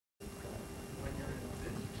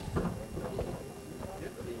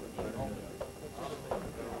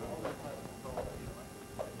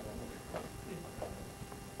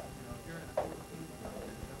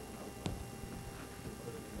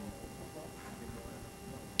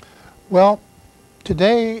Well,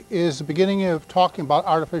 today is the beginning of talking about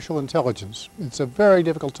artificial intelligence. It's a very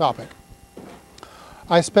difficult topic.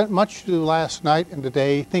 I spent much of the last night and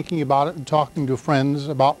today thinking about it and talking to friends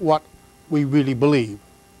about what we really believe.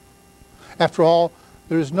 After all,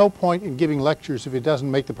 there is no point in giving lectures if it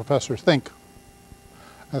doesn't make the professor think.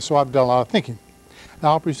 And so I've done a lot of thinking. Now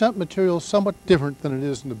I'll present material somewhat different than it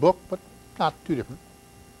is in the book, but not too different.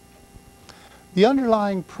 The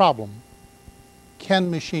underlying problem,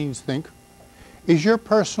 can machines think, is your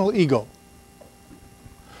personal ego.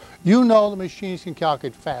 You know the machines can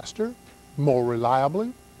calculate faster, more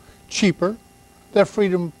reliably, cheaper, their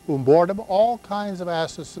freedom from boredom, all kinds of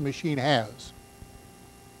assets the machine has.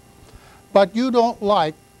 But you don't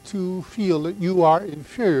like to feel that you are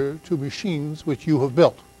inferior to machines which you have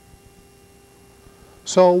built.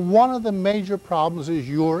 So one of the major problems is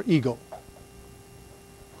your ego.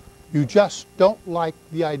 You just don't like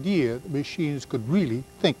the idea that machines could really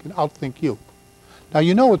think and outthink you. Now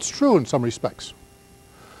you know it's true in some respects.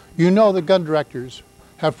 You know that gun directors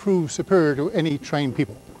have proved superior to any trained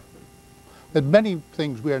people. That many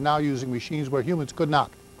things we are now using machines where humans could not.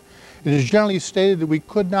 It is generally stated that we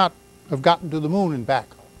could not have gotten to the moon and back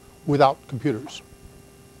without computers.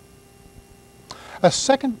 A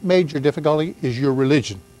second major difficulty is your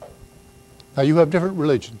religion. Now you have different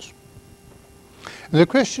religions. In the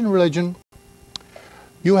Christian religion,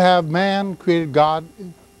 you have God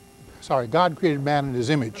created man in his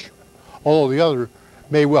image, although the other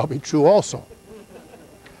may well be true also.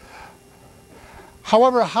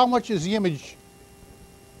 However, how much is the image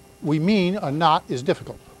we mean or not is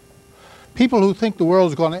difficult. People who think the world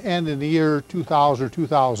is going to end in the year 2000 or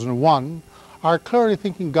 2001 are clearly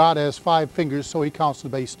thinking God has 5 fingers, so he counts to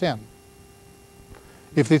base 10.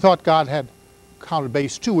 If they thought God had counted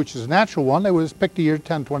base 2, which is a natural one, they would have picked the year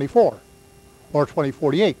 1024 or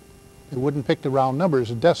 2048. They wouldn't pick the round numbers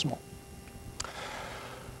in decimal.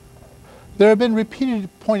 There have been repeated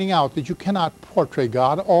pointing out that you cannot portray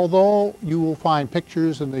God, although you will find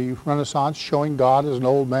pictures in the Renaissance showing God as an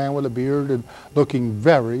old man with a beard and looking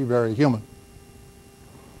very, very human.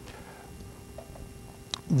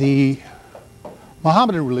 The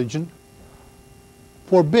Mohammedan religion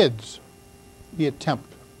forbids the attempt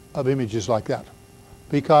of images like that,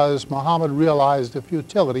 because Muhammad realized the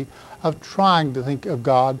futility of trying to think of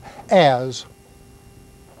God as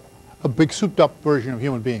a big souped-up version of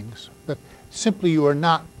human beings. That simply you are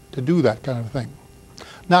not to do that kind of thing.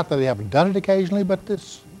 Not that they haven't done it occasionally, but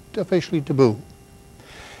it's officially taboo.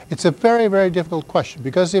 It's a very, very difficult question,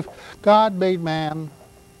 because if God made man,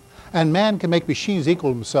 and man can make machines equal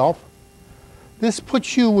to himself, this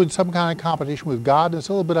puts you in some kind of competition with God, and it's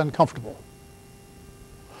a little bit uncomfortable.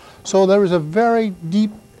 So there is a very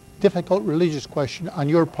deep, difficult religious question on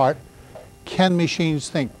your part. Can machines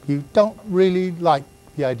think? You don't really like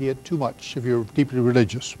the idea too much if you're deeply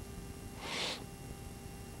religious.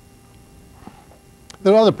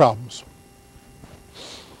 There are other problems.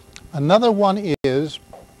 Another one is,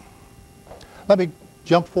 let me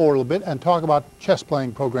jump forward a little bit and talk about chess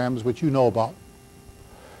playing programs which you know about.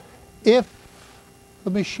 If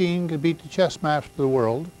the machine can beat the chess master of the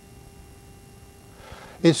world,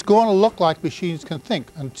 it's going to look like machines can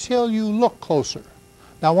think until you look closer.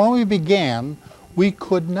 Now, when we began, we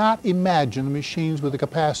could not imagine the machines with the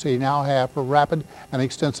capacity now have for rapid and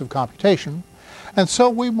extensive computation. And so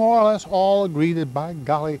we more or less all agree that, by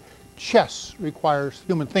golly, chess requires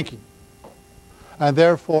human thinking. And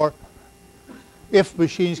therefore, if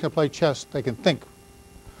machines can play chess, they can think.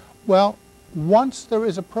 Well, once there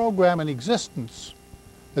is a program in existence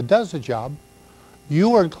that does the job,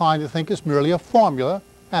 you are inclined to think it's merely a formula,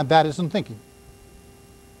 and that isn't thinking.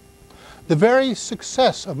 The very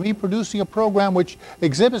success of me producing a program which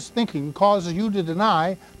exhibits thinking causes you to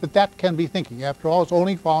deny that that can be thinking. After all, it's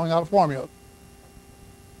only following out a formula.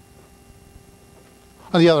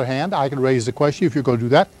 On the other hand, I can raise the question, if you're going to do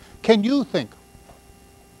that, can you think?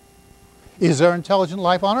 Is there intelligent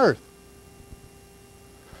life on Earth?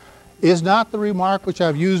 Is not the remark which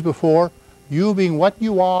I've used before, you being what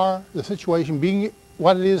you are, the situation being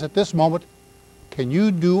what it is at this moment, can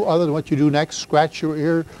you do other than what you do next? Scratch your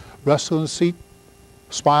ear, wrestle in the seat,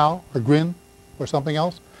 smile or grin or something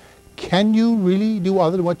else? Can you really do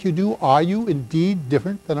other than what you do? Are you indeed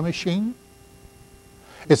different than a machine?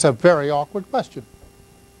 It's a very awkward question.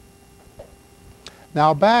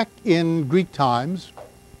 Now, back in Greek times,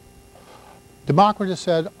 Democritus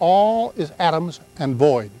said, all is atoms and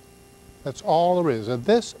void. That's all there is. And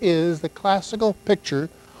this is the classical picture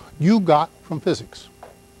you got from physics.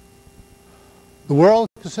 The world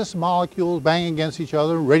consists of molecules banging against each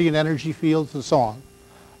other, radiant energy fields, and so on.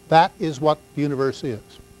 That is what the universe is.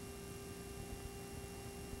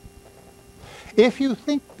 If you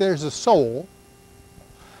think there's a soul,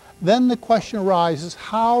 then the question arises,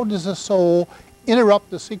 how does a soul interrupt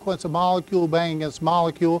the sequence of molecule banging against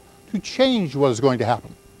molecule to change what is going to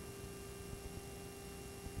happen?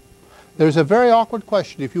 There's a very awkward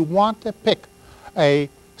question. If you want to pick a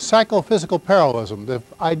psychophysical parallelism, the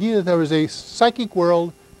idea that there is a psychic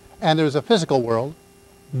world and there's a physical world,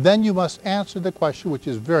 then you must answer the question, which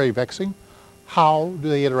is very vexing, how do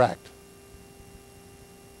they interact?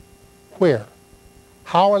 Where?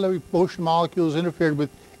 How are the motion molecules interfered with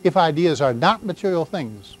if ideas are not material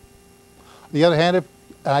things? On the other hand, if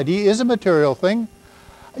an idea is a material thing,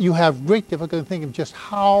 you have great difficulty thinking just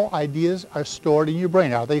how ideas are stored in your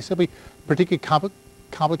brain. Are they simply particularly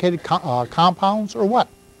complicated compounds or what?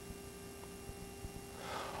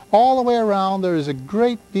 All the way around, there is a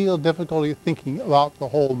great deal of difficulty thinking about the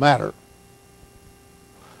whole matter.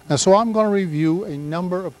 And so I'm going to review a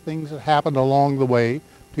number of things that happened along the way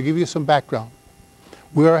to give you some background.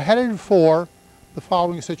 We are headed for the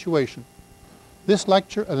following situation. This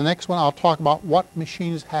lecture and the next one I'll talk about what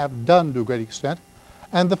machines have done to a great extent.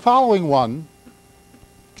 And the following one,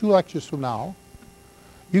 2 lectures from now,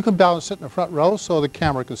 you come down and sit in the front row so the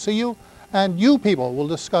camera can see you, and you people will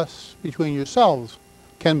discuss between yourselves,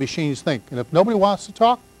 can machines think? And if nobody wants to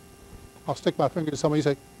talk, I'll stick my finger to somebody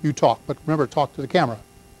and say, you talk, but remember, talk to the camera.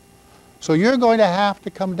 So you're going to have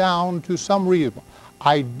to come down to some reason.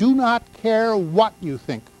 I do not care what you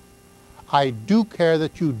think. I do care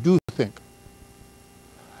that you do think.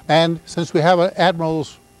 And since we have an admiral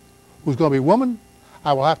who's going to be a woman,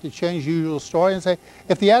 I will have to change the usual story and say,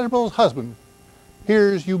 if the admiral's husband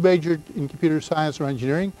hears you majored in computer science or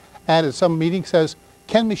engineering and at some meeting says,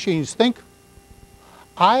 can machines think?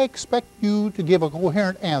 I expect you to give a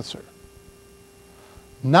coherent answer.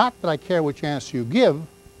 Not that I care which answer you give,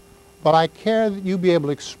 but I care that you be able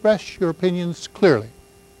to express your opinions clearly.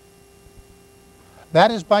 That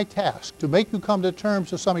is my task, to make you come to terms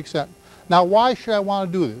to some extent. Now, why should I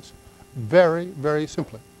want to do this? Very, very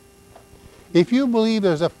simply. If you believe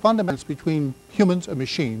there's a fundamental difference between humans and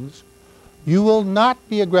machines, you will not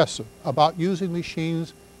be aggressive about using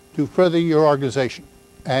machines to further your organization.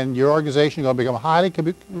 And your organization is going to become highly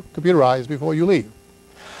computerized before you leave.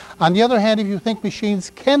 On the other hand, if you think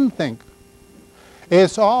machines can think,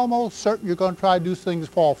 it's almost certain you're going to try to do things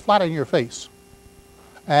that fall flat on your face.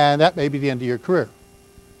 And that may be the end of your career.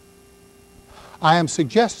 I am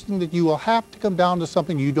suggesting that you will have to come down to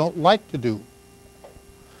something you don't like to do.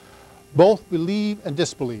 Both believe and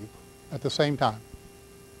disbelieve at the same time.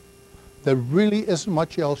 There really isn't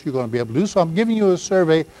much else you're going to be able to do. So I'm giving you a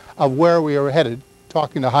survey of where we are headed,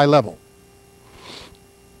 talking to high level.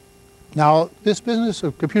 Now, this business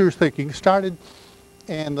of computer thinking started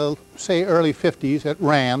in the, say, early 50s at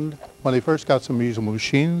Rand, when they first got some reasonable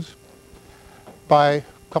machines, by a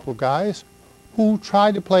couple of guys who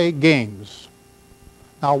tried to play games.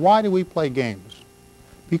 Now, why do we play games?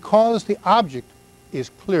 Because the object is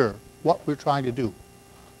clear, what we're trying to do.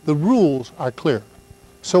 The rules are clear.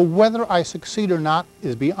 So whether I succeed or not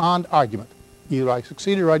is beyond argument. Either I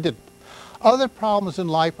succeeded or I didn't. Other problems in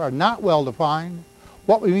life are not well defined.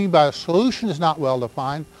 What we mean by a solution is not well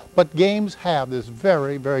defined, but games have this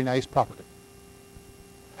very, very nice property.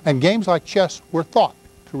 And games like chess were thought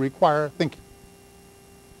to require thinking.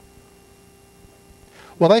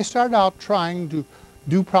 Well, they started out trying to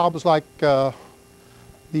do problems like the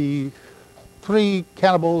 3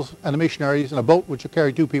 cannibals and the missionaries in a boat which will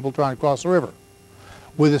carry 2 people trying to cross the river,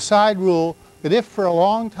 with a side rule that if for a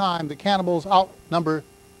long time the cannibals outnumber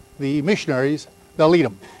the missionaries, they'll eat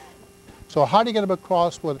them. So how do you get them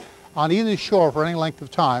across with, on either shore for any length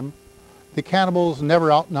of time, the cannibals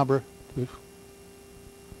never outnumber the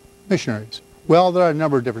missionaries? Well, there are a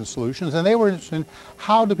number of different solutions, and they were interested in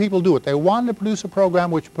how do people do it. They wanted to produce a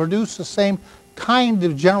program which produced the same kind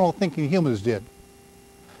of general thinking humans did.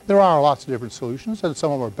 There are lots of different solutions, and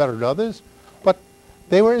some of them are better than others, but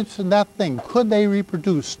they were interested in that thing. Could they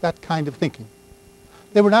reproduce that kind of thinking?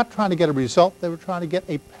 They were not trying to get a result, they were trying to get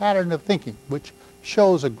a pattern of thinking, which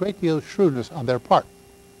shows a great deal of shrewdness on their part.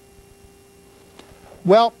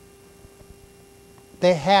 Well,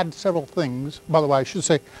 they had several things. By the way, I should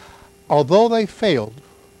say, although they failed,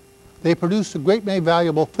 they produced a great many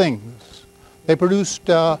valuable things. They produced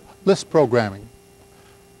list programming.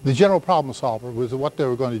 The general problem solver was what they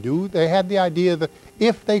were going to do. They had the idea that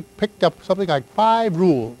if they picked up something like 5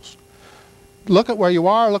 rules, look at where you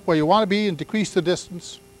are, look where you want to be, and decrease the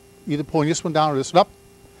distance, either pulling this one down or this one up,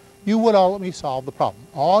 you would ultimately solve the problem.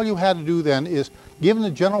 All you had to do then is, given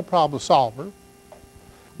the general problem solver,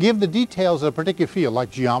 give the details of a particular field, like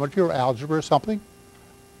geometry or algebra or something,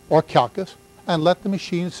 or calculus, and let the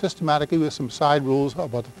machine systematically, with some side rules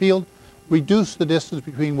about the field, reduce the distance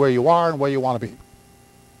between where you are and where you want to be.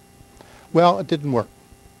 Well, it didn't work.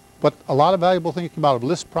 But a lot of valuable things came out of it.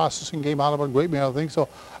 List processing came out of it, a great many other things. So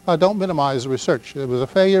don't minimize the research. It was a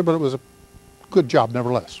failure, but it was a good job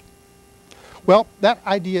nevertheless. Well, that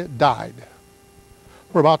idea died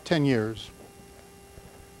for about 10 years.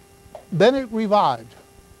 Then it revived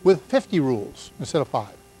with 50 rules instead of 5.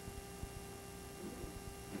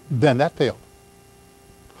 Then that failed.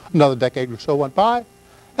 Another decade or so went by,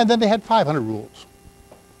 and then they had 500 rules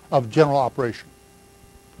of general operation.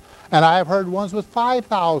 And I have heard ones with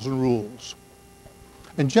 5,000 rules.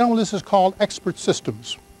 In general, this is called expert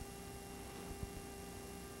systems,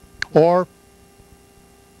 or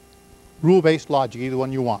rule-based logic, either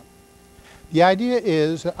one you want. The idea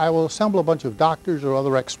is that I will assemble a bunch of doctors or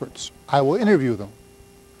other experts. I will interview them.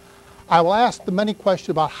 I will ask them many questions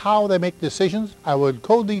about how they make decisions. I will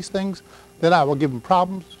encode these things. Then I will give them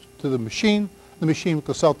problems to the machine. The machine will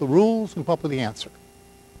consult the rules and come up with the answer.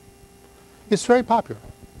 It's very popular.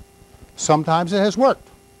 Sometimes it has worked.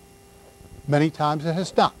 Many times it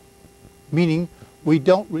has not. Meaning we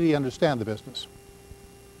don't really understand the business.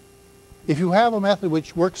 If you have a method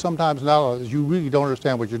which works sometimes, not others, you really don't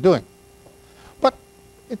understand what you're doing. But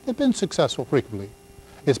it's been successful frequently.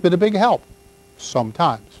 It's been a big help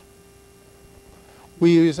sometimes.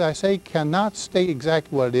 We, as I say, cannot state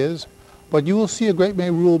exactly what it is, but you will see a great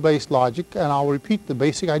many rule-based logic, and I'll repeat the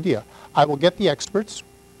basic idea. I will get the experts.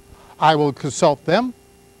 I will consult them.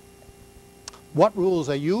 What rules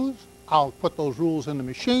they use, I'll put those rules in the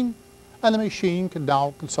machine, and the machine can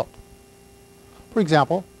now consult. For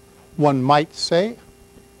example, one might say,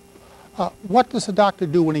 what does the doctor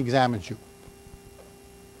do when he examines you?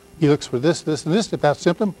 He looks for this, this, and this, if that's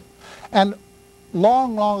symptom. And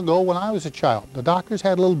long, long ago, when I was a child, the doctors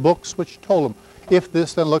had little books which told them, if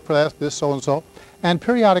this, then look for that, this, so and so. And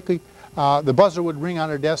periodically, the buzzer would ring on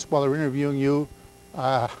their desk while they were interviewing you,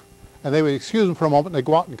 and they would excuse them for a moment, and they'd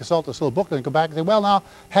go out and consult this little book, and they'd come back and say, well, now,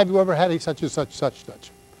 have you ever had a such and such, such,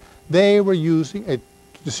 such? They were using a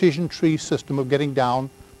decision tree system of getting down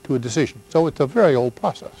to a decision. So it's a very old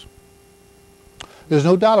process. There's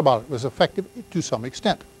no doubt about it. It was effective to some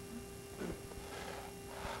extent.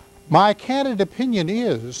 My candid opinion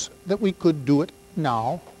is that we could do it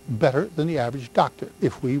now better than the average doctor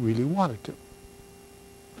if we really wanted to.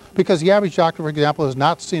 Because the average doctor, for example, has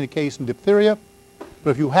not seen a case in diphtheria,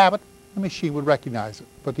 but if you have it, the machine would recognize it.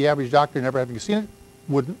 But the average doctor, never having seen it,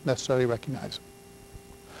 wouldn't necessarily recognize it.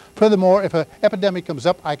 Furthermore, if an epidemic comes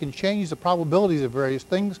up, I can change the probabilities of various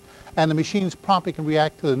things, and the machines promptly can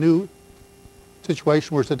react to the new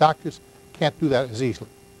situation, whereas the doctors can't do that as easily.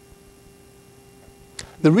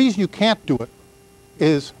 The reason you can't do it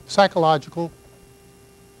is psychological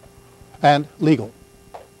and legal.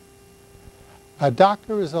 A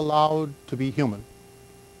doctor is allowed to be human.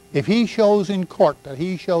 If he shows in court that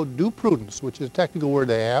he showed due prudence, which is a technical word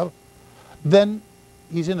they have, then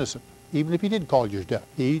he's innocent, even if he did cause your death.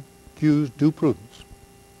 He used due prudence.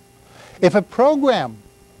 If a program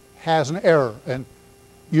has an error and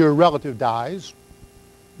your relative dies,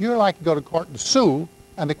 you're likely to go to court and sue,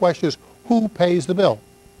 and the question is, who pays the bill?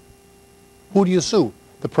 Who do you sue?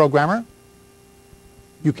 The programmer?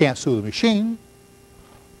 You can't sue the machine.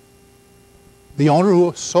 The owner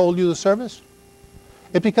who sold you the service?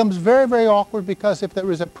 It becomes very, very awkward, because if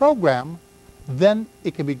there is a program, then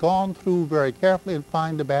it can be gone through very carefully and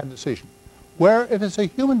find a bad decision. Where if it's a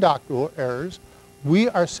human doctor who errs, we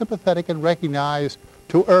are sympathetic and recognize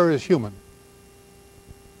to err as human.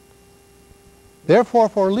 Therefore,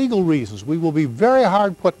 for legal reasons, we will be very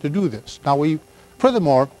hard put to do this. Now,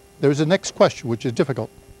 furthermore, there's the next question, which is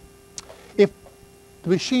difficult. If the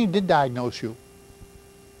machine did diagnose you,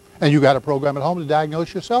 and you got a program at home to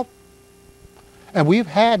diagnose yourself, and we've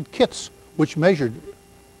had kits which measured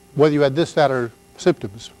whether you had this, that, or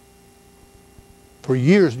symptoms for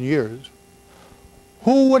years and years,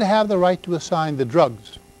 who would have the right to assign the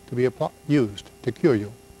drugs to be used to cure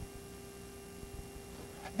you?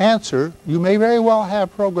 Answer, you may very well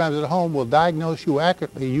have programs at home will diagnose you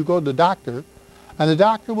accurately. You go to the doctor, and the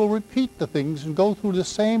doctor will repeat the things and go through the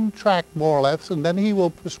same track, more or less, and then he will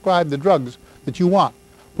prescribe the drugs that you want.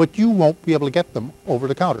 But you won't be able to get them over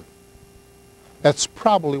the counter. That's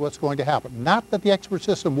probably what's going to happen. Not that the expert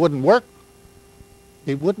system wouldn't work.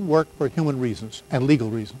 It wouldn't work for human reasons and legal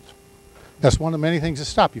reasons. That's one of many things that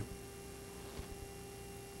stop you.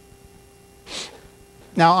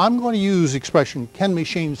 Now, I'm going to use the expression, can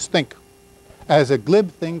machines think, as a glib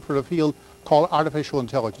thing for a field called artificial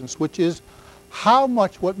intelligence, which is how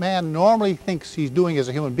much what man normally thinks he's doing as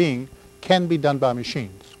a human being can be done by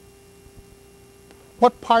machines.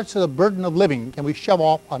 What parts of the burden of living can we shove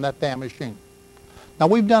off on that damn machine? Now,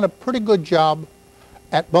 we've done a pretty good job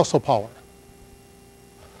at muscle power.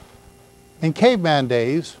 In caveman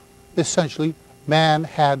days, essentially, man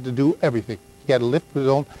had to do everything. He had to lift his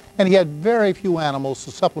own, and he had very few animals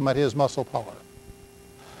to supplement his muscle power.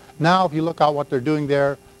 Now, if you look at what they're doing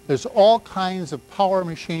there, there's all kinds of power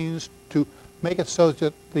machines to make it so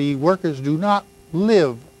that the workers do not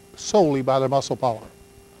live solely by their muscle power.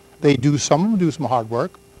 They do some hard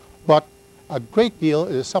work, but a great deal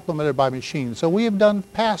is supplemented by machines. So we have done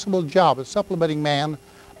a passable job at supplementing man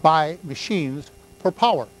by machines for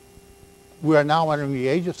power. We are now entering the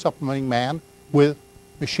age of supplementing man with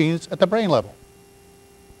machines at the brain level.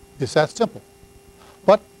 It's that simple.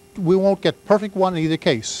 But we won't get perfect one in either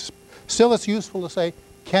case. Still, it's useful to say,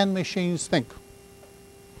 can machines think?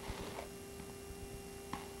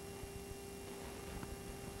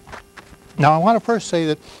 Now, I want to first say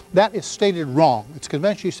that that is stated wrong. It's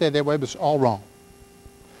conventionally said that way, but it's all wrong.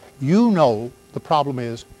 You know the problem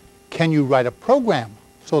is, can you write a program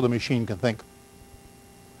so the machine can think?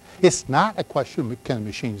 It's not a question of can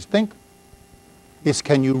machines think. It's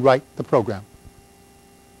can you write the program?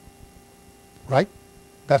 Right?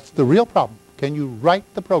 That's the real problem. Can you write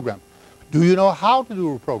the program? Do you know how to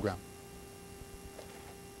do a program?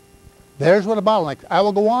 There's what a bottleneck. I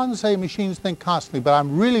will go on and say machines think constantly, but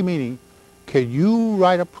I'm really meaning, can you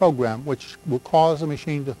write a program which will cause the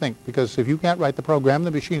machine to think? Because if you can't write the program,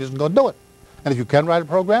 the machine isn't going to do it. And if you can write a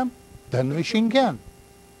program, then the machine can.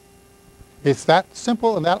 It's that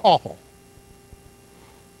simple and that awful.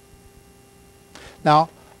 Now,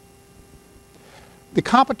 the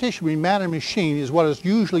competition between man and machine is what is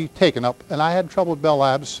usually taken up, and I had trouble with Bell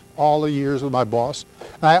Labs all the years with my boss,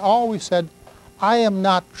 and I always said, I am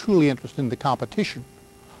not truly interested in the competition.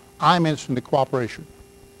 I'm interested in the cooperation.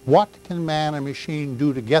 What can man and machine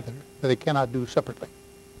do together that they cannot do separately?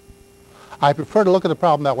 I prefer to look at the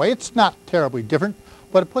problem that way. It's not terribly different,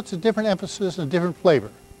 but it puts a different emphasis and a different flavor.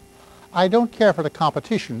 I don't care for the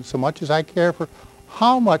competition so much as I care for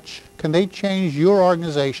how much can they change your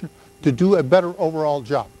organization to do a better overall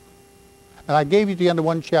job. And I gave you at the end of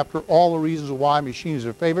one chapter all the reasons why machines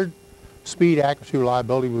are favored: speed, accuracy,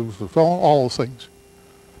 reliability, all those things.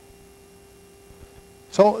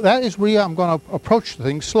 So that is where I'm going to approach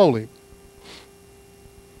things slowly.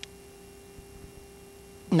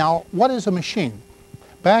 Now, what is a machine?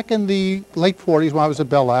 Back in the late 40s when I was at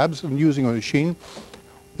Bell Labs and using a machine,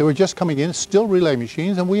 they were just coming in, still relay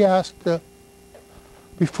machines, and we asked,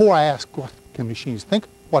 before I asked what can machines think,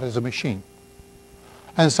 what is a machine?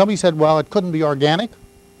 And somebody said, well, it couldn't be organic.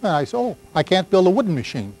 And I said, oh, I can't build a wooden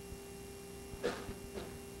machine.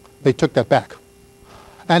 They took that back.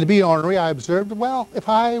 And to be ornery, I observed, well, if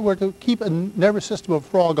I were to keep a nervous system of a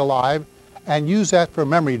frog alive and use that for a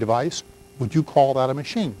memory device, would you call that a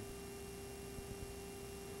machine?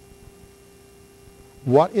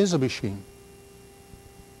 What is a machine?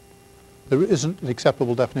 There isn't an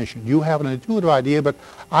acceptable definition. You have an intuitive idea, but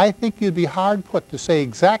I think you'd be hard put to say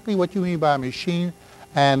exactly what you mean by a machine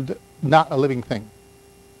and not a living thing.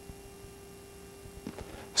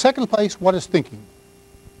 Second place, what is thinking?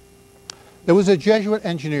 There was a Jesuit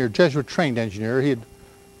engineer, Jesuit-trained engineer. He had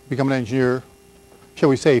become an engineer, shall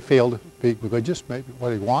we say, failed to be religious, maybe what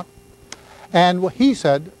do you want. And what he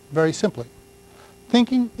said, very simply,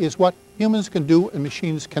 thinking is what humans can do and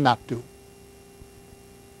machines cannot do.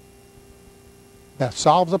 That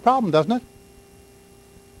solves the problem, doesn't it?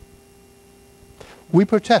 We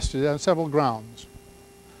protested on several grounds.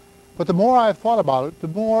 But the more I've thought about it, the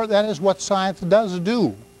more that is what science does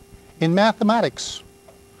do. In mathematics,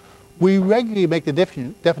 we regularly make the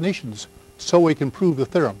definitions so we can prove the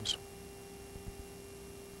theorems.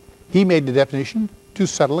 He made the definition to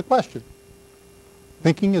settle a question.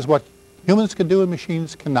 Thinking is what humans can do and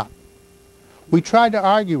machines cannot. We tried to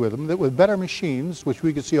argue with him that with better machines, which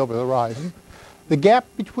we could see over the horizon, the gap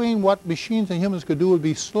between what machines and humans could do would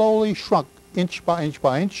be slowly shrunk inch by inch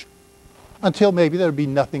by inch until maybe there would be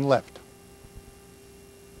nothing left.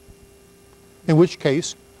 In which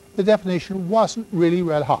case, the definition wasn't really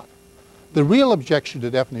red hot. The real objection to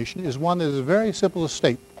definition is one that is very simple to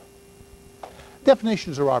state.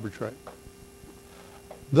 Definitions are arbitrary.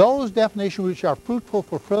 Those definitions which are fruitful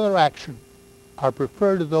for further action are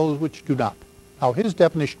preferred to those which do not. Now, his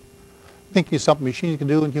definition, thinking is something machines can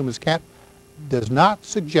do and humans can't, does not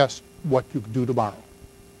suggest what you can do tomorrow.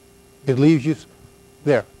 It leaves you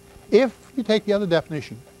there. If you take the other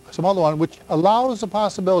definition, some other one, which allows the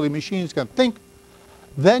possibility machines can think,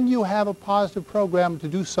 then you have a positive program to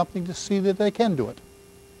do something to see that they can do it.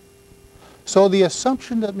 So the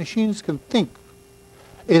assumption that machines can think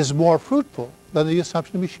is more fruitful than the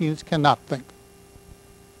assumption that machines cannot think.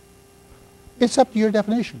 It's up to your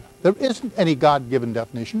definition. There isn't any God-given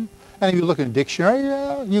definition. And if you look in a dictionary,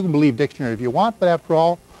 you can believe dictionary if you want, but after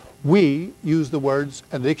all, we use the words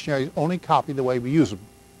and the dictionaries only copy the way we use them.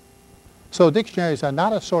 So dictionaries are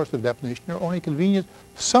not a source of definition, they're only a convenient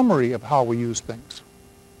summary of how we use things.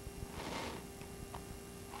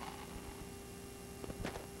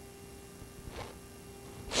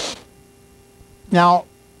 Now,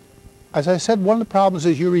 as I said, one of the problems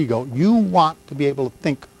is your ego. You want to be able to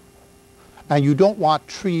think, and you don't want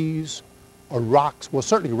trees or rocks, well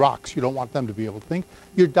certainly rocks, you don't want them to be able to think.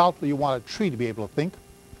 You're doubtful you want a tree to be able to think.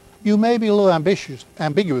 You may be a little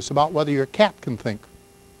ambiguous about whether your cat can think,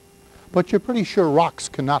 but you're pretty sure rocks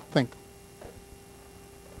cannot think.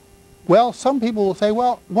 Well, some people will say,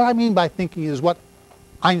 well, what I mean by thinking is what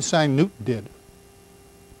Einstein and Newton did.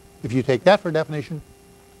 If you take that for a definition,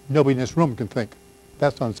 nobody in this room can think.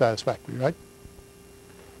 That's unsatisfactory, right?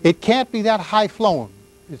 It can't be that high-flown.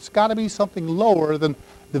 It's got to be something lower than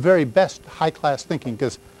the very best high-class thinking,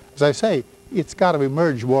 because, as I say, it's got to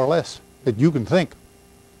emerge more or less that you can think.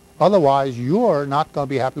 Otherwise, you're not going to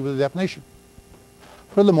be happy with the definition.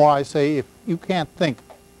 Furthermore, I say if you can't think,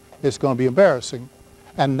 it's going to be embarrassing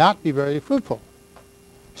and not be very fruitful.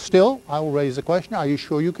 Still, I will raise the question, are you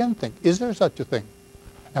sure you can think? Is there such a thing?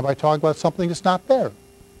 Am I talking about something that's not there?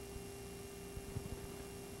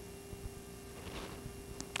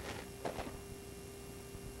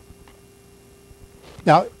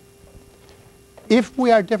 Now, if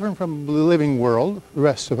we are different from the living world, the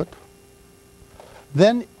rest of it,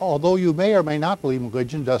 then although you may or may not believe in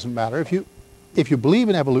religion, doesn't matter. If you believe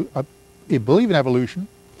in evolution,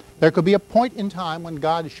 there could be a point in time when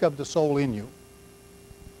God shoved the soul in you.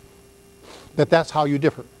 That's how you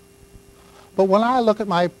differ. But when I look at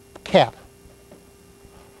my cat,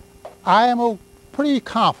 I am pretty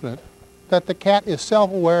confident that the cat is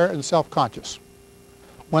self-aware and self-conscious.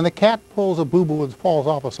 When the cat pulls a boo-boo and falls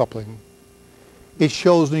off of something, it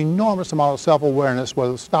shows an enormous amount of self-awareness where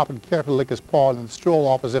it'll stop and carefully lick his paw and then stroll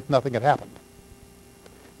off as if nothing had happened.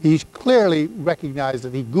 He's clearly recognized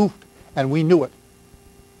that he goofed and we knew it.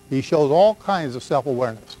 He shows all kinds of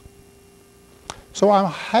self-awareness. So I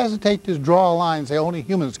hesitate to draw a line and say only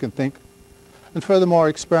humans can think. And furthermore,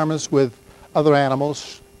 experiments with other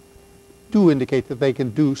animals do indicate that they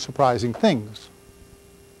can do surprising things.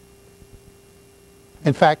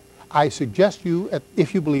 In fact, I suggest you,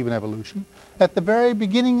 if you believe in evolution, at the very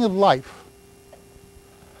beginning of life,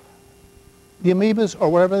 the amoebas, or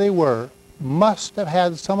whatever they were, must have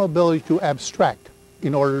had some ability to abstract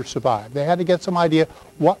in order to survive. They had to get some idea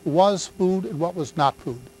what was food and what was not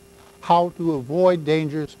food, how to avoid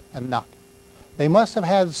dangers and not. They must have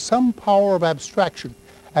had some power of abstraction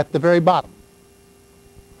at the very bottom.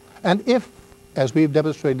 And if, as we've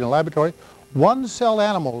demonstrated in the laboratory, one-celled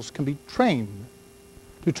animals can be trained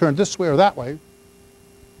to turn this way or that way,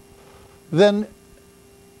 then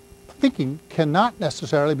thinking cannot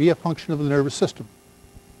necessarily be a function of the nervous system,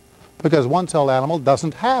 because one-celled animal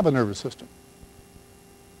doesn't have a nervous system.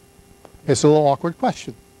 It's a little awkward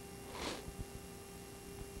question.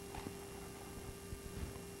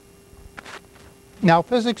 Now,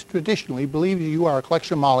 physics traditionally believes you are a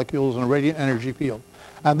collection of molecules in a radiant energy field.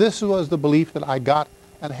 And this was the belief that I got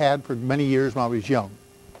and had for many years when I was young,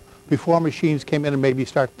 before machines came in and made me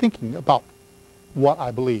start thinking about what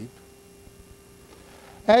I believed.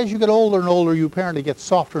 As you get older and older, you apparently get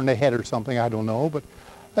softer in the head or something, I don't know, but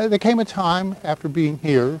there came a time after being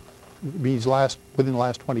here, within the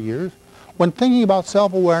last 20 years, when thinking about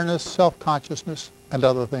self-awareness, self-consciousness, and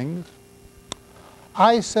other things,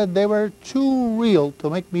 I said they were too real to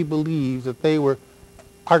make me believe that they were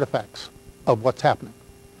artifacts of what's happening.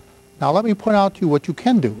 Now let me point out to you what you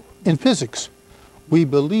can do. In physics, we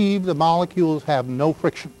believe the molecules have no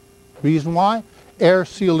friction. Reason why? Air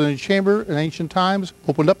sealed in a chamber in ancient times,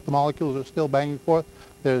 opened up, the molecules are still banging forth.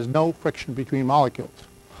 There is no friction between molecules.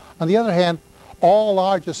 On the other hand, all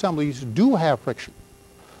large assemblies do have friction.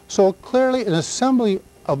 So clearly an assembly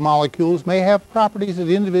of molecules may have properties that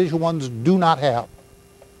the individual ones do not have.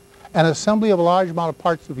 An assembly of a large amount of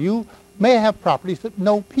parts of you may have properties that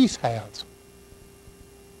no piece has.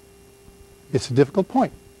 It's a difficult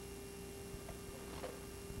point.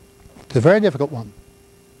 It's a very difficult one.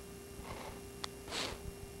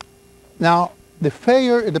 Now, the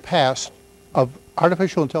failure in the past of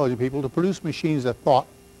artificial intelligent people to produce machines that thought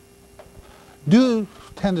do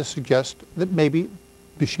tend to suggest that maybe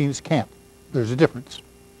machines can't. There's a difference.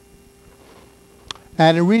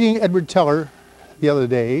 And in reading Edward Teller the other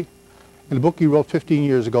day, in a book he wrote 15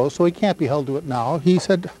 years ago, so he can't be held to it now, he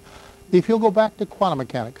said, if you'll go back to quantum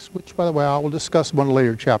mechanics, which, by the way, I will discuss in one of the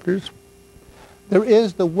later chapters, there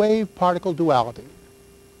is the wave-particle duality.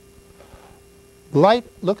 Light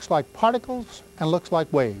looks like particles and looks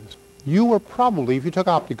like waves. You were probably, if you took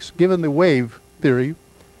optics, given the wave theory,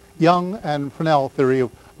 Young and Fresnel theory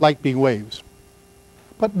of light being waves.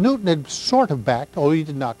 But Newton had sort of backed, although he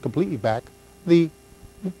did not completely back, the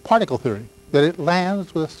particle theory, that it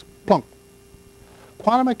lands with a plunk.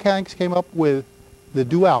 Quantum mechanics came up with the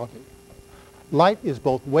duality. Light is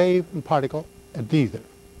both wave and particle, and neither.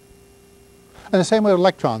 And the same way with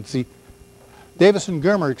electrons. The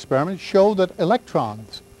Davison-Germer experiment showed that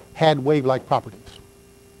electrons had wave-like properties.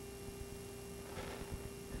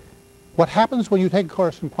 What happens when you take a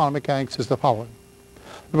course in quantum mechanics is the following.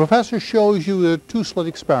 The professor shows you the two-slit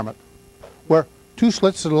experiment, where two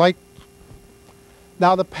slits of light.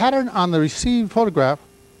 Now the pattern on the received photograph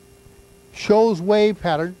shows wave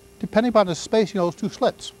pattern depending upon the spacing of those two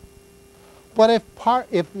slits. But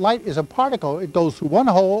if light is a particle, it goes through one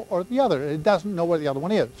hole or the other. It doesn't know where the other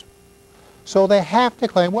one is. So they have to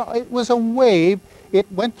claim, well, it was a wave.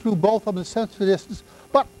 It went through both of them in sense of distance.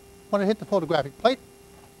 But when it hit the photographic plate,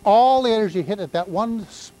 all the energy hit at that one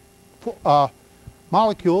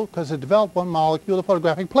molecule, because it developed one molecule, the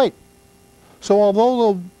photographic plate. So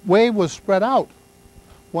although the wave was spread out,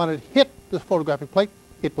 when it hit the photographic plate,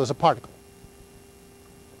 it was a particle.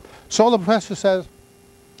 So the professor says,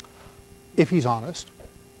 if he's honest,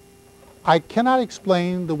 I cannot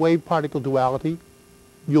explain the wave-particle duality.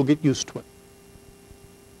 You'll get used to it.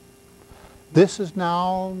 This is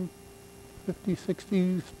now 50,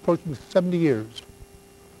 60, approaching 70 years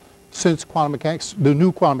since quantum mechanics, the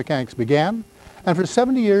new quantum mechanics began. And for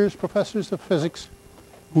 70 years, professors of physics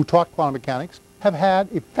who taught quantum mechanics have had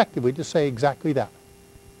effectively to say exactly that.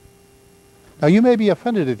 Now, you may be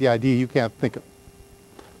offended at the idea you can't think of.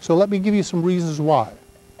 So let me give you some reasons why.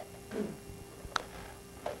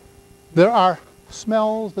 There are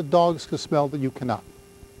smells that dogs can smell that you cannot.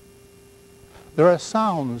 There are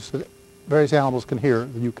sounds that various animals can hear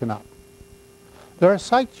that you cannot. There are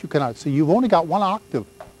sights you cannot see. You've only got one octave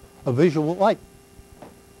of visual light.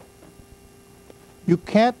 You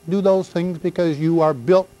can't do those things because you are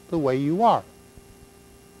built the way you are.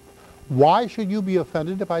 Why should you be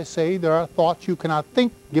offended if I say there are thoughts you cannot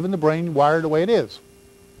think, given the brain wired the way it is?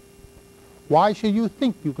 Why should you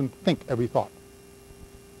think you can think every thought?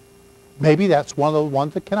 Maybe that's one of the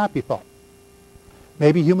ones that cannot be thought.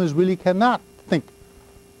 Maybe humans really cannot think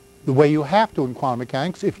the way you have to in quantum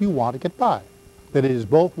mechanics if you want to get by. That it is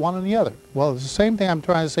both one and the other. Well, it's the same thing I'm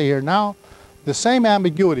trying to say here now. The same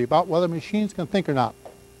ambiguity about whether machines can think or not.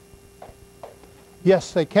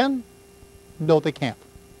 Yes, they can. No, they can't.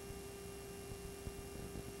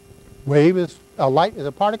 Light is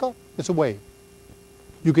a particle. It's a wave.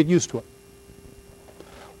 You get used to it.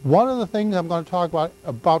 One of the things I'm going to talk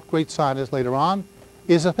about great scientists later on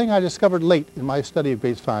is a thing I discovered late in my study of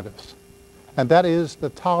great scientists, and that is the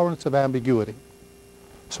tolerance of ambiguity.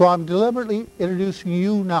 So I'm deliberately introducing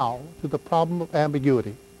you now to the problem of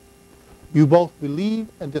ambiguity. You both believe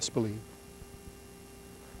and disbelieve.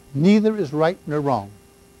 Neither is right nor wrong.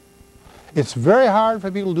 It's very hard for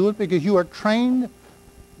people to do it because you are trained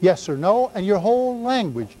yes or no, and your whole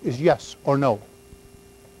language is yes or no.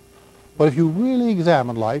 But if you really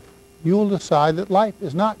examine life, you will decide that life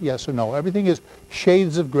is not yes or no. Everything is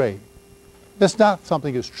shades of gray. It's not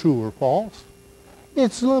something is true or false.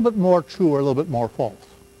 It's a little bit more true or a little bit more false.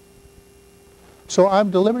 So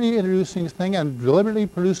I'm deliberately introducing this thing and deliberately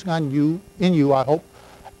producing in you, I hope,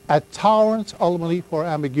 a tolerance ultimately for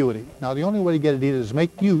ambiguity. Now, the only way to get it is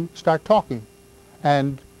make you start talking.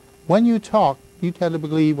 And when you talk, you tend to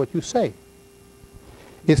believe what you say.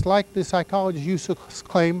 It's like the psychologists used to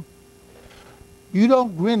claim, you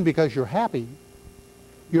don't grin because you're happy.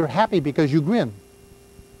 You're happy because you grin.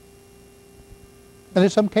 And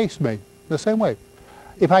there's some case made the same way.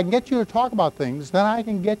 If I can get you to talk about things, then I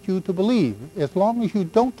can get you to believe. As long as you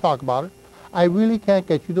don't talk about it, I really can't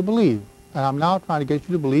get you to believe. And I'm now trying to get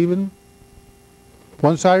you to believe in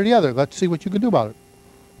one side or the other. Let's see what you can do about it.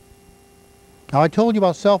 Now, I told you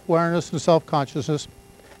about self-awareness and self-consciousness.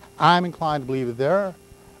 I'm inclined to believe it there.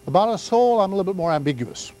 About a soul, I'm a little bit more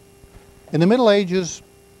ambiguous. In the Middle Ages,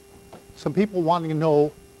 some people wanting to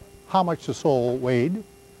know how much the soul weighed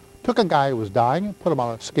took a guy who was dying and put him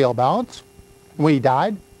on a scale balance. And when he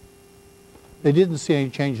died, they didn't see any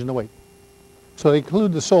change in the weight. So they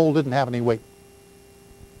concluded the soul didn't have any weight.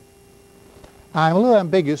 I'm a little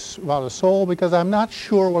ambiguous about a soul because I'm not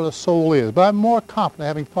sure what a soul is, but I'm more confident,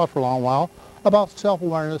 having thought for a long while, about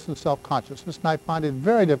self-awareness and self-consciousness, and I find it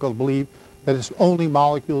very difficult to believe that it's only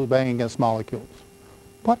molecules banging against molecules.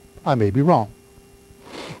 But I may be wrong.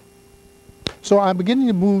 So I'm beginning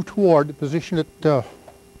to move toward the position that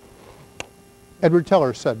Edward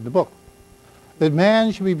Teller said in the book, that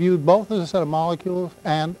man should be viewed both as a set of molecules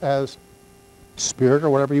and as spirit, or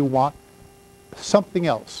whatever you want, something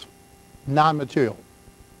else, non-material.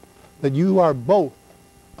 That you are both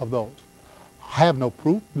of those. I have no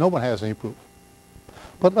proof. No one has any proof.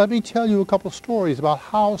 But let me tell you a couple of stories about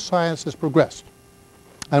how science has progressed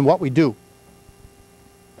and what we do.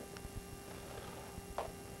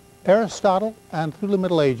 Aristotle and through the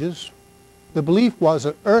Middle Ages, the belief was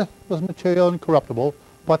that Earth was material and corruptible,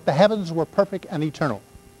 but the heavens were perfect and eternal.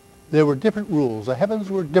 There were different rules. The heavens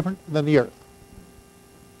were different than the Earth.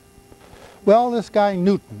 Well, this guy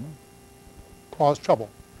Newton caused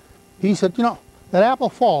trouble. He said, you know, that apple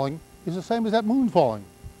falling is the same as that moon falling.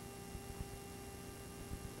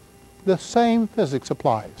 The same physics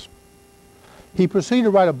applies. He proceeded to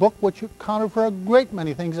write a book which accounted for a great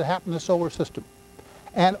many things that happened in the solar system.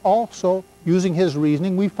 And also, using his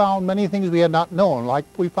reasoning, we found many things we had not known, like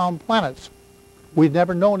we found planets we'd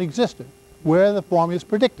never known existed, where the formulas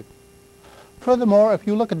predicted. Furthermore, if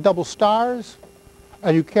you look at double stars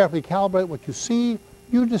and you carefully calibrate what you see,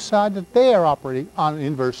 you decide that they are operating on an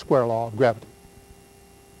inverse square law of gravity.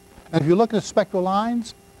 And if you look at the spectral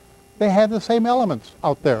lines, they have the same elements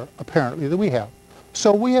out there, apparently, that we have.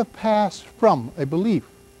 So we have passed from a belief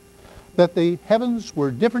that the heavens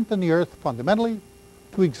were different than the Earth fundamentally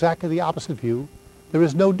to exactly the opposite view. There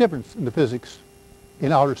is no difference in the physics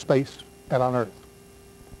in outer space and on Earth.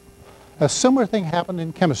 A similar thing happened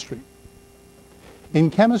in chemistry.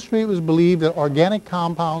 In chemistry, it was believed that organic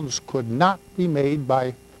compounds could not be made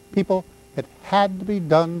by people. It had to be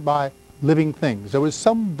done by living things. There was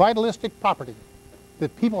some vitalistic property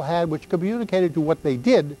that people had which communicated to what they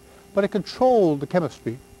did, but it controlled the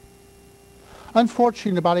chemistry.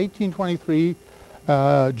 Unfortunately, in about 1823,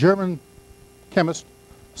 German chemist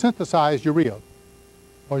synthesized urea,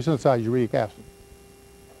 or he synthesized uric acid.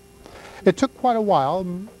 It took quite a while,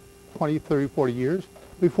 20, 30, 40 years,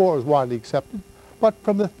 before it was widely accepted. But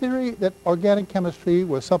from the theory that organic chemistry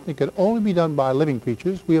was something that could only be done by living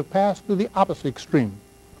creatures, we have passed to the opposite extreme.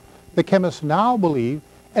 The chemists now believe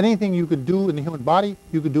anything you could do in the human body,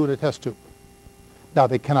 you could do in a test tube. Now,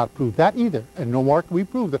 they cannot prove that either, and no more can we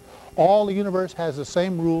prove that all the universe has the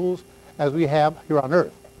same rules as we have here on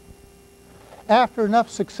Earth. After enough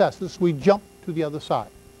successes, we jump to the other side.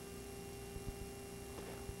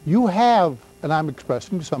 You have, and I'm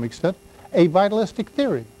expressing to some extent, a vitalistic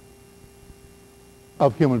theory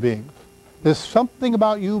of human beings. There's something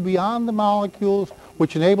about you beyond the molecules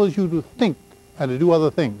which enables you to think and to do other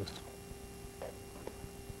things.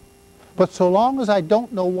 But so long as I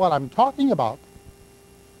don't know what I'm talking about,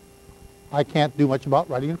 I can't do much about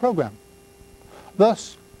writing a program.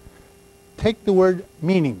 Thus, take the word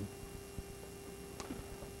meaning.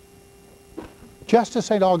 Justice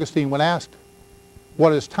St. Augustine, when asked,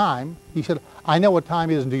 what is time? He said, I know what time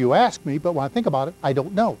is until you ask me, but when I think about it, I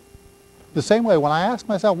don't know. The same way, when I ask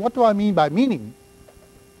myself, what do I mean by meaning?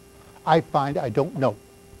 I find I don't know.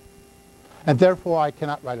 And therefore, I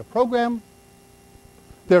cannot write a program.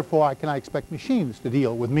 Therefore, I cannot expect machines to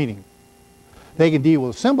deal with meaning. They can deal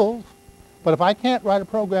with symbols, but if I can't write a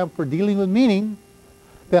program for dealing with meaning,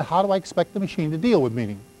 then how do I expect the machine to deal with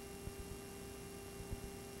meaning?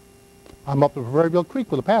 I'm up the proverbial creek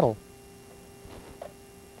with a paddle.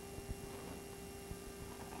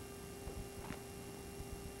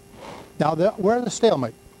 Now, we're at a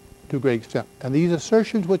stalemate to a great extent. And these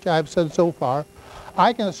assertions which I have said so far,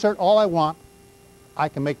 I can assert all I want. I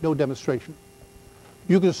can make no demonstration.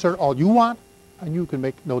 You can assert all you want, and you can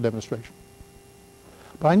make no demonstration.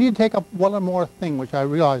 But I need to take up one more thing which I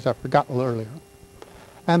realized I forgot a little earlier.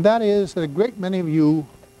 And that is that a great many of you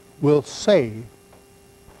will say,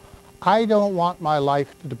 I don't want my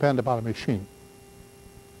life to depend upon a machine.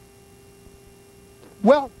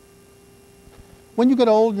 Well, when you get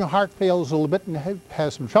old and your heart fails a little bit and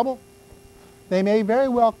has some trouble, they may very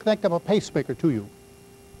well connect up a pacemaker to you,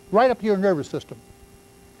 right up to your nervous system,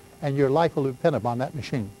 and your life will depend upon that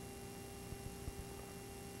machine.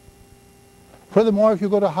 Furthermore, if you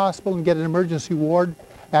go to a hospital and get an emergency ward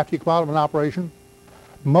after you come out of an operation,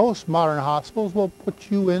 most modern hospitals will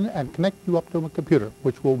put you in and connect you up to a computer,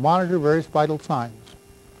 which will monitor various vital signs.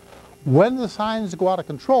 When the signs go out of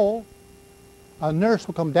control, a nurse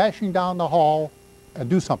will come dashing down the hall and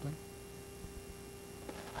do something.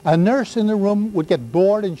 A nurse in the room would get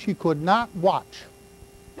bored and she could not watch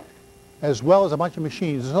as well as a bunch of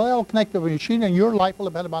machines. So they'll connect to a machine and your life will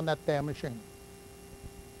depend upon that damn machine.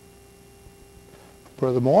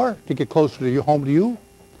 Furthermore, to get closer to your home to you,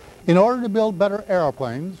 in order to build better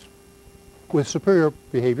airplanes with superior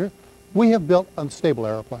behavior, we have built unstable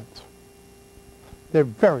airplanes. They're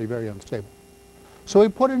very, very unstable. So we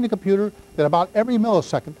put in the computer that about every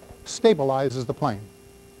millisecond, stabilizes the plane.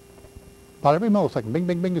 About every millisecond, bing,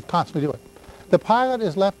 bing, bing, it's constantly doing it. The pilot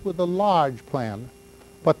is left with a large plan,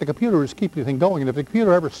 but the computer is keeping the thing going, and if the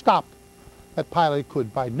computer ever stopped, that pilot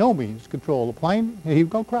could by no means control the plane, and he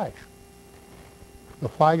would go crash. The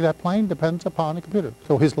flying of that plane depends upon the computer,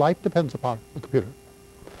 so his life depends upon the computer.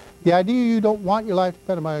 The idea you don't want your life to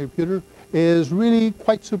depend on a computer is really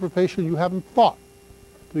quite superficial. You haven't thought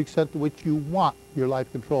to the extent to which you want your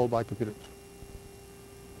life controlled by computers.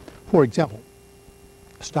 For example,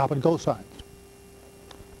 stop and go signs.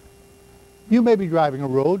 You may be driving a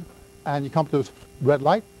road and you come to a red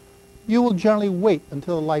light. You will generally wait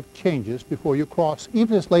until the light changes before you cross,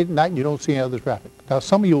 even if it's late at night and you don't see any other traffic. Now,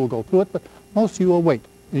 some of you will go through it, but most of you will wait.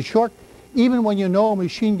 In short, even when you know a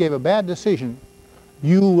machine gave a bad decision,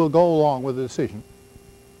 you will go along with the decision.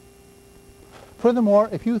 Furthermore,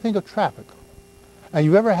 if you think of traffic, and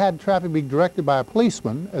you've ever had traffic being directed by a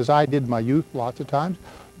policeman, as I did in my youth lots of times,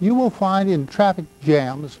 you will find in traffic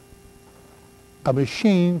jams a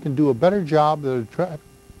machine can do a better job than a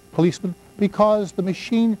policeman because the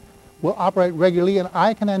machine will operate regularly, and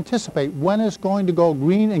I can anticipate when it's going to go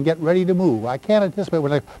green and get ready to move. I can't anticipate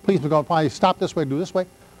when a policeman is going to finally stop this way, do this way.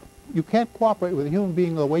 You can't cooperate with a human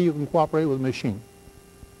being the way you can cooperate with a machine.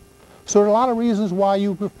 So there are a lot of reasons why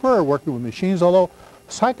you prefer working with machines, although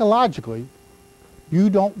psychologically you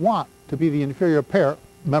don't want to be the inferior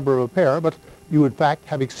member of a pair, but you in fact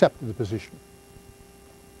have accepted the position.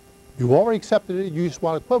 You've already accepted it, you just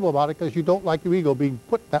want to quibble about it because you don't like your ego being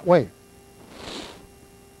put that way.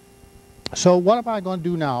 So what am I going to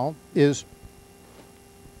do now is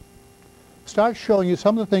start showing you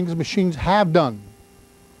some of the things machines have done.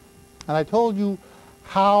 And I told you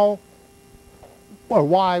how or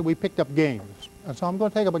why we picked up games. And so I'm going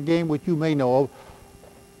to take up a game which you may know of,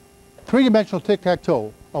 three-dimensional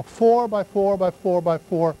tic-tac-toe, a 4 by 4 by 4 by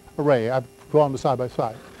 4 array. I've drawn them side by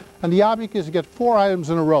side. And the object is to get 4 items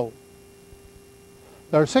in a row.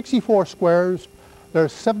 There are 64 squares. There are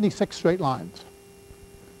 76 straight lines.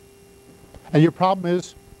 And your problem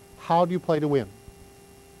is, how do you play to win?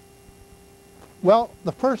 Well,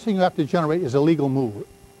 the first thing you have to generate is a legal move.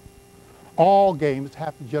 All games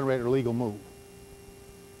have to generate a legal move.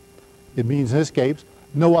 It means in this case,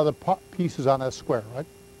 no other pieces on that square, right?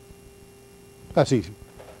 That's easy.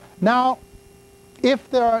 Now, if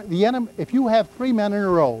you have 3 men in a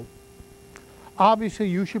row, obviously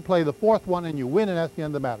you should play the 4th one and you win, and that's the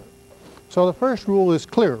end of the matter. So the first rule is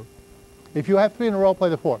clear. If you have 3 in a row, play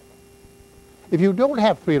the 4th. If you don't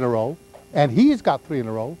have 3 in a row, and he's got 3 in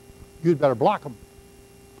a row, you'd better block him.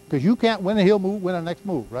 Because you can't win and he'll win the next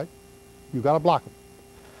move, right? You've got to block him.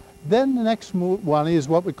 Then the next one is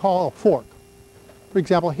what we call a fork. For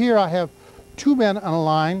example, here I have 2 men on a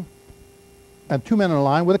line, and 2 men on a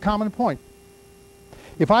line with a common point.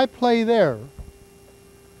 If I play there,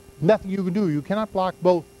 nothing you can do. You cannot block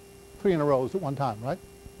both 3 in a row at one time, right?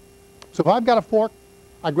 So if I've got a fork,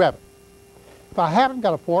 I grab it. If I haven't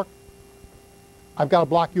got a fork, I've got to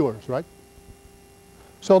block yours, right?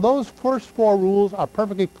 So those first 4 rules are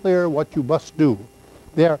perfectly clear what you must do.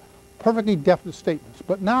 They're perfectly definite statements.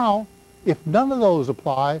 But now, if none of those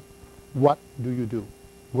apply, what do you do?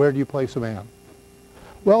 Where do you place a man?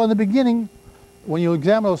 Well, in the beginning, when you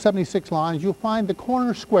examine those 76 lines, you'll find the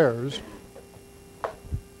corner squares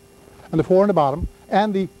and the 4 in the bottom,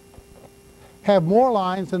 and have more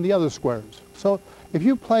lines than the other squares. So if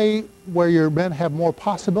you play where your men have more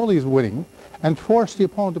possibilities of winning and force the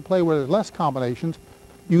opponent to play where there's less combinations,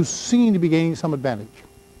 you seem to be gaining some advantage.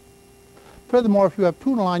 Furthermore, if you have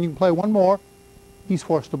 2 in a line, you can play 1 more, he's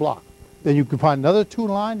forced to block. Then you can find another 2 in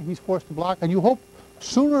a line, he's forced to block, and you hope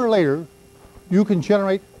sooner or later you can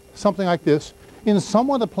generate something like this in some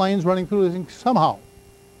of the planes running through this thing somehow,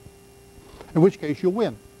 in which case you'll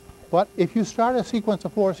win. But if you start a sequence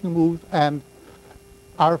of forcing moves and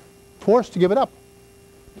are forced to give it up,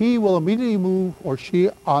 he will immediately move, or she,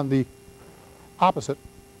 on the opposite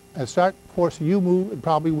and start forcing you move and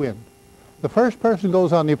probably win. The first person who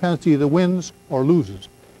goes on the offense either wins or loses.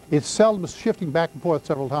 It's seldom shifting back and forth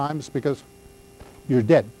several times because you're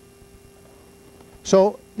dead.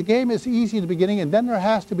 So the game is easy in the beginning, and then there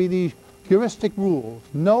has to be these heuristic rules,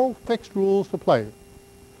 no fixed rules to play.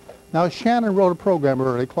 Now, Shannon wrote a program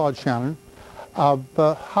early, Claude Shannon, of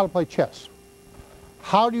how to play chess.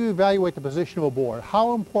 How do you evaluate the position of a board?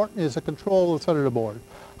 How important is the control of the center of the board?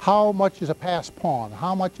 How much is a passed pawn?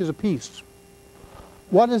 How much is a piece?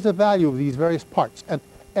 What is the value of these various parts? And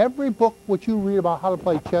every book which you read about how to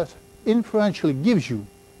play chess inferentially gives you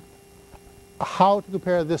how to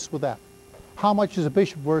compare this with that. How much is a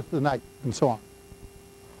bishop worth to the knight, and so on.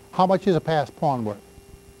 How much is a passed pawn worth?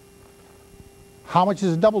 How much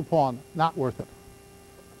is a double pawn not worth it?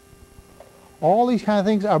 All these kind of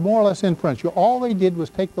things are more or less inferential. All they did was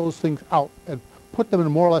take those things out and put them in a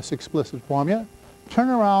more or less explicit formula, turn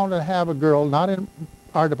around and have a girl, not in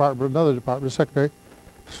our department, but another department, a secretary,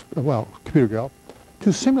 well, computer girl,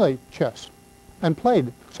 to simulate chess, and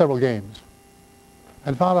played several games,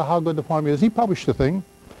 and found out how good the formula is. He published the thing,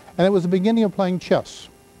 and it was the beginning of playing chess.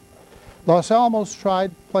 Los Alamos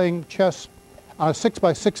tried playing chess on a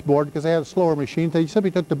 6x6 board because they had a slower machine. They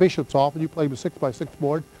simply took the bishops off and you played with a 6x6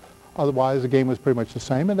 board. Otherwise, the game was pretty much the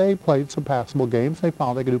same, and they played some passable games. They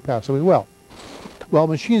found they could do passably well. Well,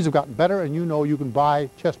 machines have gotten better, and you know you can buy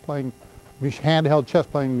chess-playing, handheld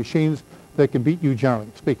chess-playing machines that can beat you, generally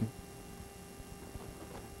speaking.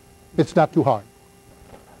 It's not too hard.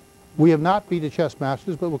 We have not beat the chess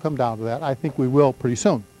masters, but we'll come down to that. I think we will pretty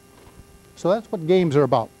soon. So that's what games are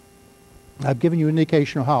about. I've given you an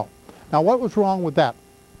indication of how. Now, what was wrong with that?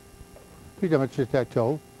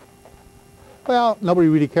 Tic-tac-toe. Well, nobody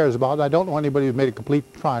really cares about it. I don't know anybody who's made a complete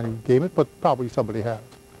try and game it, but probably somebody has.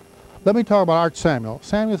 Let me talk about Art Samuel.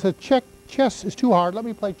 Samuel said, chess is too hard, let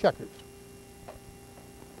me play checkers.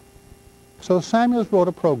 So Samuel wrote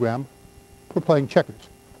a program for playing checkers,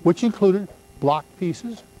 which included block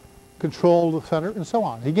pieces, control the center, and so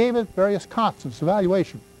on. He gave it various constants,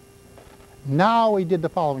 evaluation. Now he did the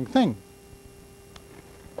following thing.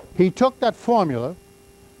 He took that formula,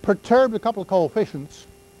 perturbed a couple of coefficients.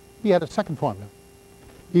 He had a second formula.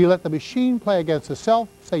 He let the machine play against itself,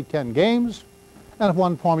 say 10 games, and if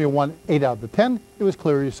one formula won 8 out of the 10, it was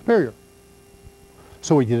clearly superior.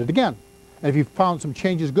 So he did it again. And if he found some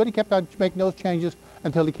changes good, he kept on making those changes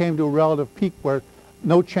until he came to a relative peak where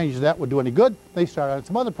no changes to that would do any good. They started on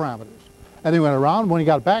some other parameters. And he went around. When he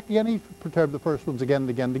got back again, he perturbed the first ones again and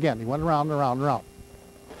again and again. He went around and around and around.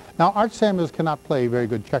 Now, Art Samuels cannot play very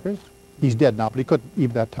good checkers. He's dead now, but he couldn't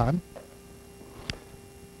even that time.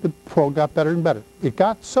 The program got better and better. It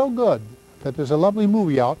got so good that there's a lovely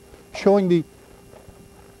movie out showing the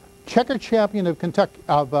checker champion of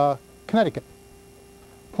Connecticut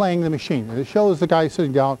playing the machine. And it shows the guy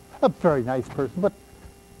sitting down, a very nice person, but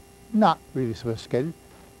not really sophisticated.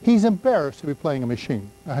 He's embarrassed to be playing a machine,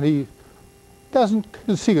 and he doesn't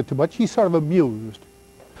concede it too much. He's sort of amused.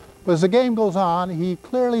 But as the game goes on, he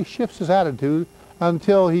clearly shifts his attitude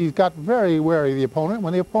until he's got very wary of the opponent.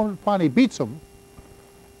 When the opponent finally beats him,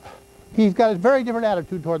 he's got a very different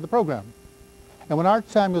attitude toward the program. And when Art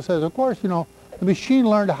Samuel says, of course, you know, the machine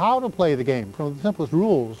learned how to play the game from the simplest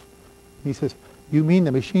rules. He says, you mean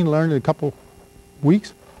the machine learned in a couple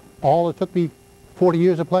weeks? All it took me 40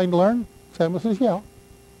 years of playing to learn? Samuel says, yeah.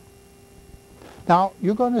 Now,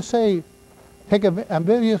 you're going to say, take an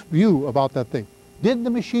ambiguous view about that thing. Did the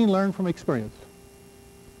machine learn from experience?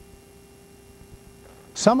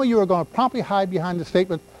 Some of you are going to promptly hide behind the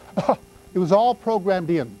statement, oh, it was all programmed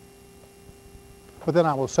in. But then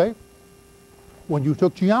I will say, when you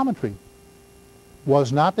took geometry,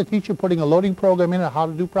 was not the teacher putting a loading program in on how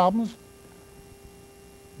to do problems?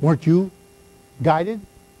 Weren't you guided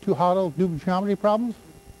to how to do geometry problems?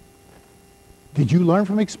 Did you learn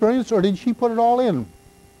from experience, or did she put it all in?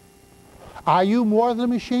 Are you more than a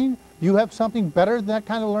machine? You have something better than that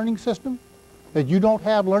kind of learning system? That you don't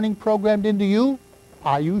have learning programmed into you?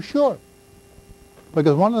 Are you sure?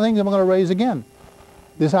 Because one of the things I'm going to raise again,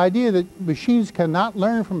 this idea that machines cannot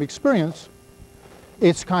learn from experience,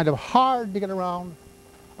 it's kind of hard to get around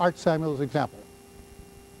Art Samuel's example.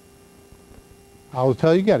 I will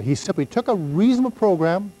tell you again, he simply took a reasonable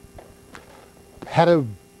program, had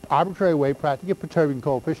an arbitrary way practically of perturbing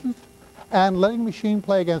coefficients, and letting the machine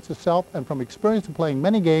play against itself, and from experience of playing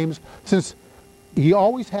many games, since he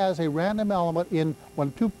always has a random element in,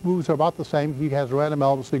 when two moves are about the same, he has a random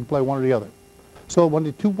element so you can play one or the other. So when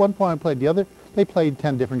the one player played the other, they played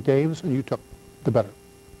 10 different games, and you took the better.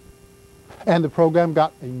 And the program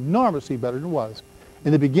got enormously better than it was.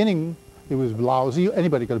 In the beginning, it was lousy.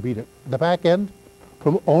 Anybody could have beat it. The back end,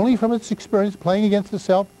 only from its experience playing against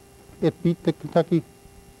itself, it beat the Kentucky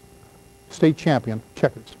state champion,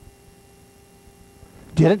 checkers.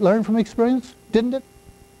 Did it learn from experience? Didn't it?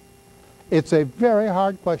 It's a very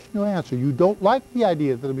hard question to answer. You don't like the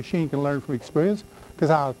idea that a machine can learn from experience,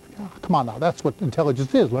 because, come on now, that's what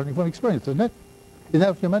intelligence is, learning from experience, isn't it? Isn't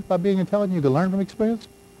that what you meant by being intelligent? You can learn from experience?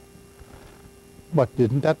 But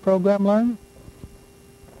didn't that program learn?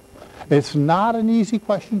 It's not an easy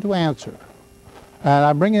question to answer. And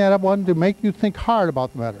I'm bringing that up one to make you think hard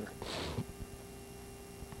about the matter.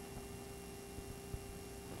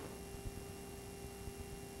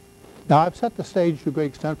 Now, I've set the stage to a great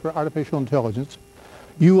extent for artificial intelligence.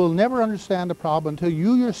 You will never understand the problem until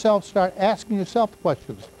you yourself start asking yourself the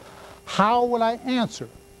questions. How will I answer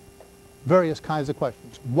various kinds of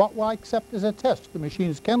questions? What will I accept as a test the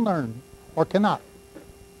machines can learn or cannot?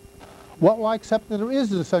 What will I accept that there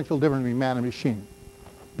is an essential difference between man and machine,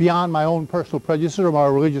 beyond my own personal prejudices or my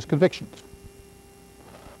religious convictions?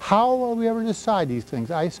 How will we ever decide these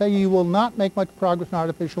things? I say you will not make much progress in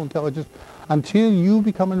artificial intelligence until you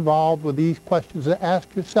become involved with these questions and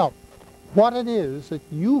ask yourself what it is that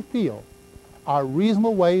you feel are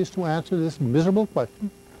reasonable ways to answer this miserable question.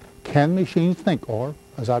 Can machines think? Or,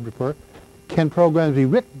 as I prefer, can programs be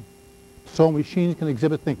written so machines can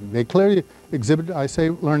exhibit thinking? They clearly exhibit, I say,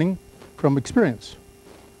 learning from experience.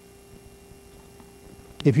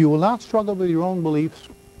 If you will not struggle with your own beliefs,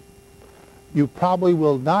 you probably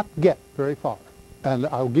will not get very far. And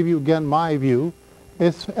I'll give you again my view.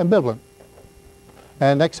 It's ambivalent.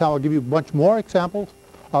 And next time I'll give you a bunch more examples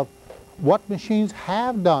of what machines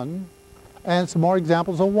have done and some more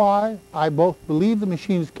examples of why I both believe the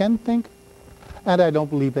machines can think and I don't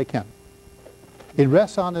believe they can. It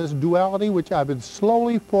rests on this duality which I've been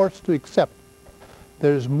slowly forced to accept.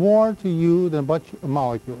 There's more to you than a bunch of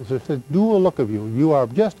molecules. There's a dual look of you. You are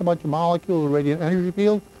just a bunch of molecules in a radiant energy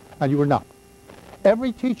field, and you are not.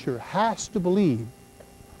 Every teacher has to believe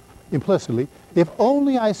implicitly, if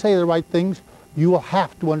only I say the right things, you will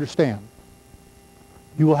have to understand.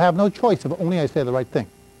 You will have no choice if only I say the right thing.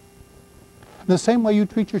 In the same way you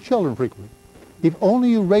treat your children frequently. If only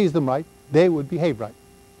you raise them right, they would behave right.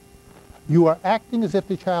 You are acting as if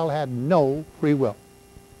the child had no free will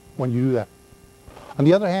when you do that. On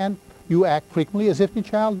the other hand, you act frequently as if the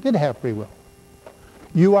child did have free will.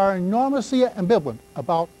 You are enormously ambivalent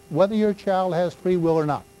about whether your child has free will or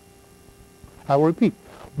not. I will repeat,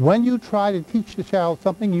 when you try to teach the child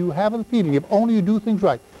something, you have a feeling if only you do things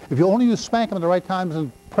right, if you only you spank them at the right times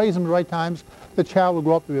and praise them at the right times, the child will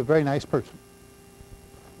grow up to be a very nice person.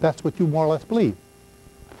 That's what you more or less believe.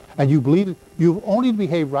 And you believe that you've only to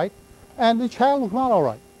behave right, and the child will come out all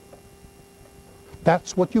right.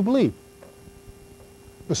 That's what you believe,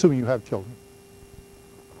 assuming you have children.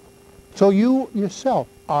 So you yourself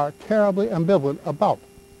are terribly ambivalent about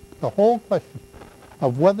the whole question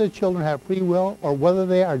of whether children have free will or whether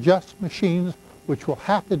they are just machines which will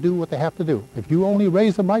have to do what they have to do. If you only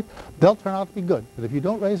raise them right, they'll turn out to be good. But if you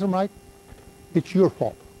don't raise them right, it's your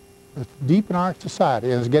fault. It's deep in our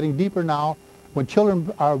society, and it's getting deeper now. When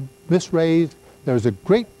children are misraised, there's a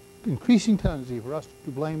great increasing tendency for us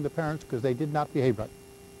to blame the parents because they did not behave right.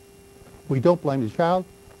 We don't blame the child.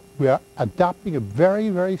 We are adopting a very,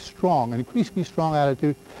 very strong and increasingly strong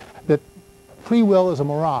attitude that free will is a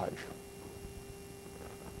mirage,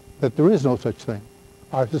 that there is no such thing.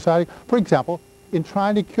 Our society, for example, in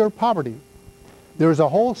trying to cure poverty, there is a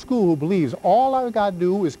whole school who believes all I've got to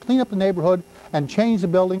do is clean up the neighborhood and change the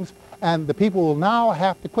buildings, and the people will now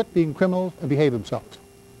have to quit being criminals and behave themselves.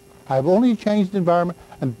 I've only changed the environment,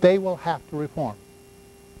 and they will have to reform.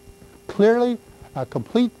 Clearly, a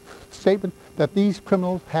complete statement that these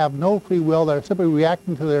criminals have no free will. They're simply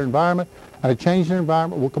reacting to their environment, and a change in their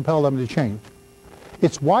environment will compel them to change.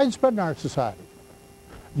 It's widespread in our society.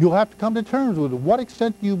 You'll have to come to terms with to what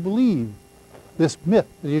extent you believe this myth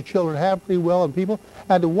that your children have free will and people,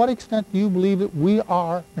 and to what extent do you believe that we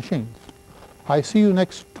are machines. I see you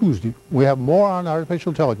next Tuesday. We have more on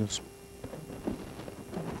artificial intelligence.